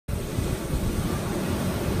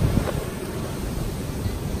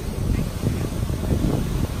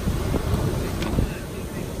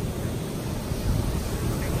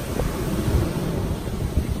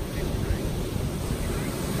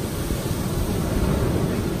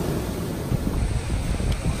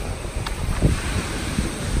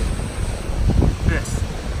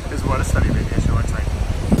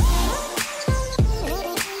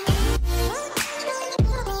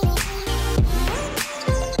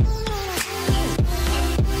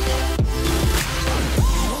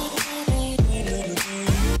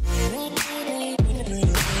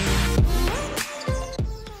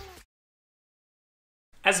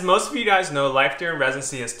As most of you guys know, life during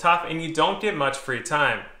residency is tough and you don't get much free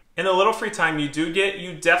time. In the little free time you do get,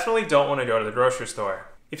 you definitely don't want to go to the grocery store.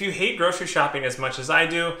 If you hate grocery shopping as much as I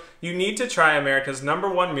do, you need to try America's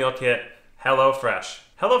 #1 meal kit, HelloFresh.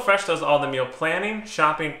 HelloFresh does all the meal planning,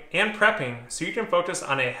 shopping, and prepping so you can focus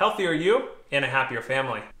on a healthier you and a happier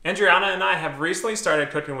family. Andriana and I have recently started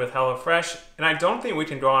cooking with HelloFresh, and I don't think we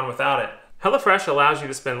can go on without it. HelloFresh allows you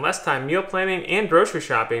to spend less time meal planning and grocery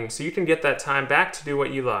shopping so you can get that time back to do what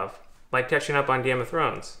you love, like catching up on Game of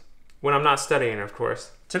Thrones. When I'm not studying, of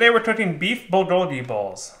course. Today we're cooking beef bulgogi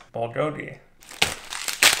bowls. Bulgogi.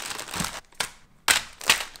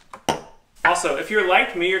 Also, if you're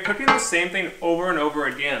like me, you're cooking the same thing over and over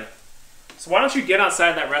again. So why don't you get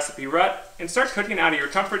outside that recipe rut and start cooking out of your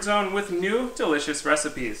comfort zone with new, delicious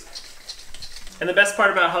recipes. And the best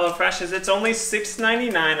part about HelloFresh is it's only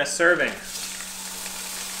 $6.99 a serving.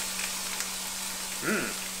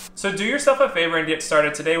 So do yourself a favor and get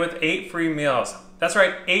started today with 8 free meals. That's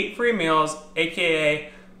right, 8 free meals, aka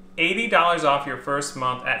 $80 off your first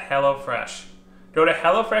month at HelloFresh. Go to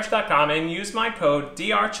HelloFresh.com and use my code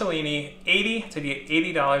DRCellini80 to get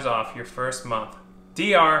 $80 off your first month.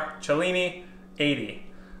 DRCellini80.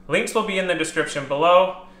 Links will be in the description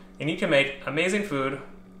below, and you can make amazing food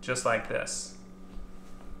just like this.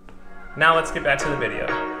 Now let's get back to the video.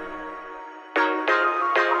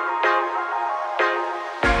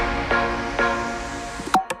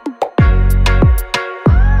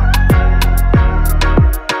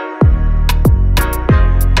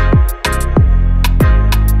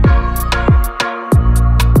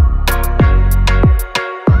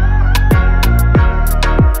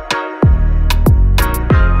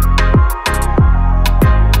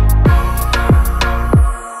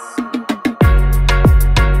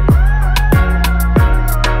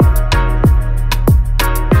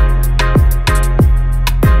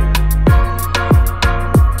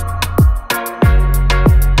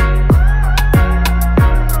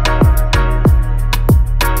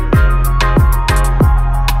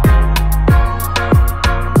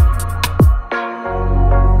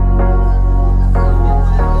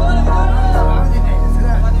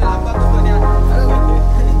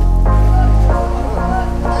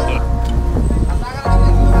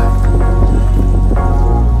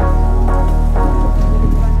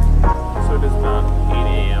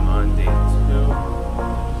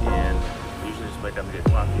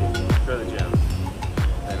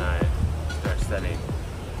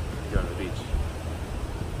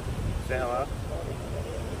 Say hello.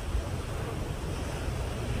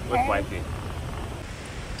 With wifey.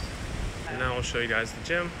 And now we'll show you guys the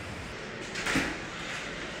gym.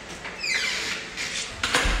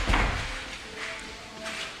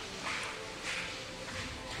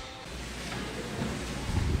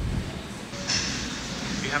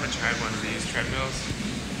 If you haven't tried one of these treadmills,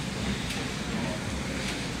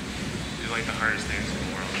 they're like the hardest things in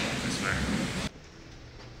the world, I swear.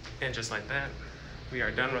 And just like that, we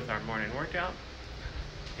are done with our morning workout.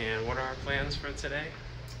 And what are our plans for today?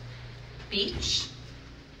 Beach.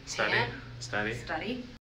 Study. Study. Study.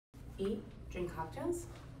 Eat. Drink cocktails.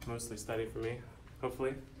 Mostly study for me,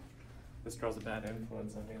 hopefully. This girl's a bad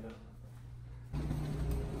influence on me though.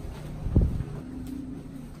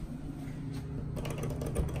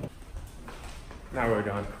 Now where are we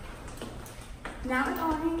going? Now we're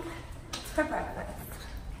going to breakfast.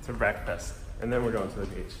 To breakfast. And then we're going to the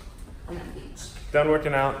beach. And then beach. Done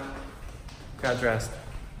working out. Got dressed.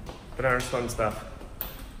 Put on our swim stuff.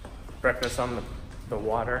 Breakfast on the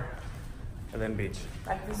water. And then beach.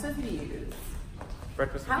 Breakfast with views.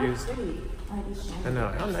 Breakfast with How views. pretty are these chandeliers? I know.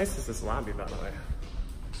 How nice is this lobby, by the way?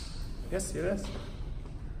 Yes, see this?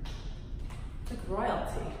 It's like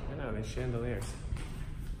royalty. I know, these chandeliers.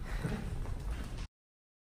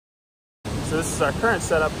 So this is our current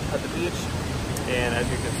setup at the beach. And as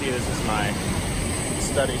you can see, this is my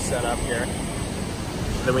study setup here.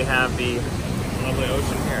 Then we have the lovely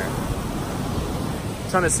ocean here. A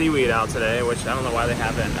ton of seaweed out today, which I don't know why they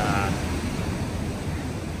haven't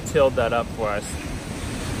tilled that up for us.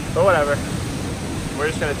 But whatever. We're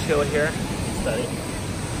just gonna chill here, study,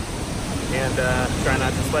 and try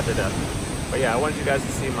not to sweat to death. But yeah, I wanted you guys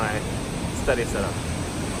to see my study setup.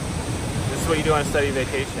 This is what you do on a study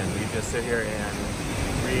vacation. You just sit here and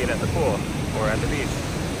read at the pool or at the beach.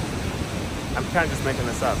 I'm kind of just making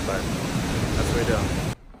this up, but that's what we do.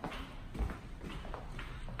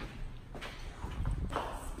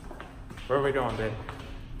 Where are we going, babe?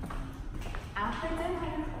 Out for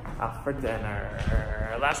dinner. Out for dinner.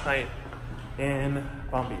 Last night in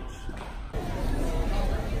Palm Beach.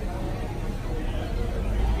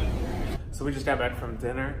 So we just got back from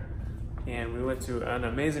dinner and we went to an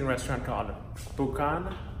amazing restaurant called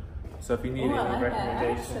Bukan. So if you need Ooh, I any like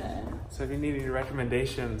that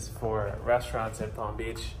recommendations, for restaurants in Palm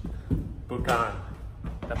Beach, Bukan.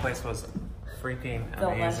 That place was freaking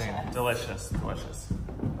amazing, delicious.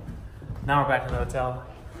 Now we're back in the hotel.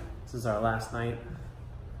 This is our last night,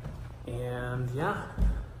 and yeah,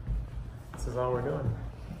 this is all we're doing.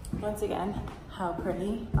 Once again, how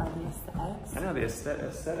pretty are the aesthetics? I know the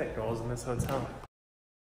aesthetic goals in this hotel.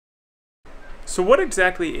 So what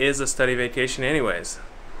exactly is a study vacation anyways?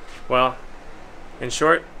 Well, in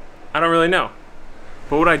short, I don't really know.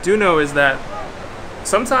 But what I do know is that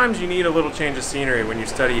sometimes you need a little change of scenery when you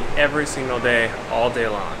study every single day, all day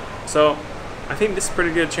long. So I think this is a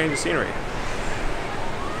pretty good change of scenery.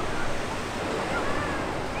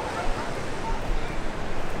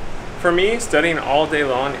 For me, studying all day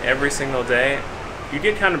long, every single day, you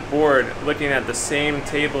get kind of bored looking at the same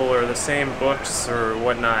table or the same books or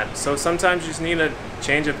whatnot. So sometimes you just need a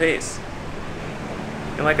change of pace.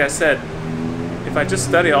 And like I said, if I just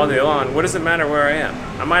study all day long, what does it matter where I am?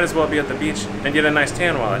 I might as well be at the beach and get a nice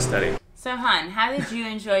tan while I study. So, hon, how did you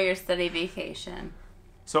enjoy your study vacation?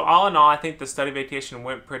 So all in all, I think the study vacation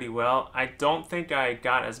went pretty well. I don't think I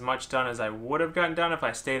got as much done as I would have gotten done if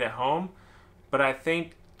I stayed at home. But I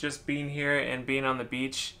think just being here and being on the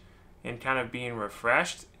beach and kind of being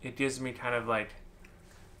refreshed, it gives me kind of like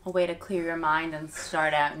A way to clear your mind and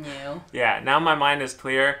start out new. Yeah, now my mind is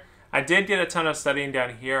clear. I did get a ton of studying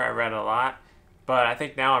down here. I read a lot. But I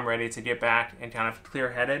think now I'm ready to get back and kind of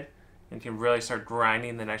clear-headed and can really start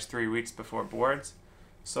grinding the next 3 weeks before boards.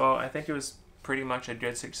 So I think it was pretty much a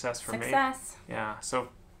good success for me. Success. Yeah. So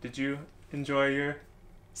did you enjoy your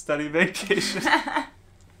study vacation?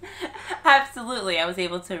 Absolutely. I was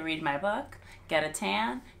able to read my book, get a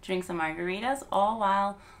tan, drink some margaritas, all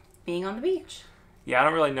while being on the beach. Yeah, I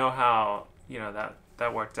don't really know how,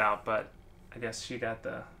 that worked out, but I guess she got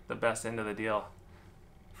the best end of the deal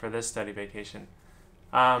for this study vacation.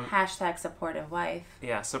 Hashtag supportive wife.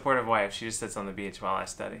 Yeah, supportive wife. She just sits on the beach while I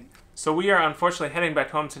study. So we are unfortunately heading back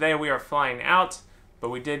home today. We are flying out, but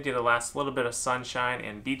we did get a last little bit of sunshine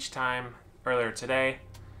and beach time earlier today.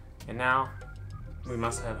 And now we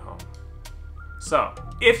must head home. So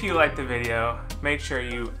if you liked the video, make sure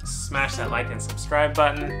you smash that like and subscribe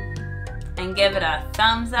button. And give it a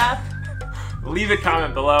thumbs up. Leave a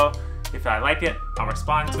comment below. If I like it, I'll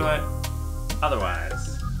respond to it.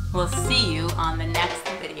 Otherwise, We'll see you on the next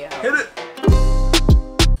video. hit it!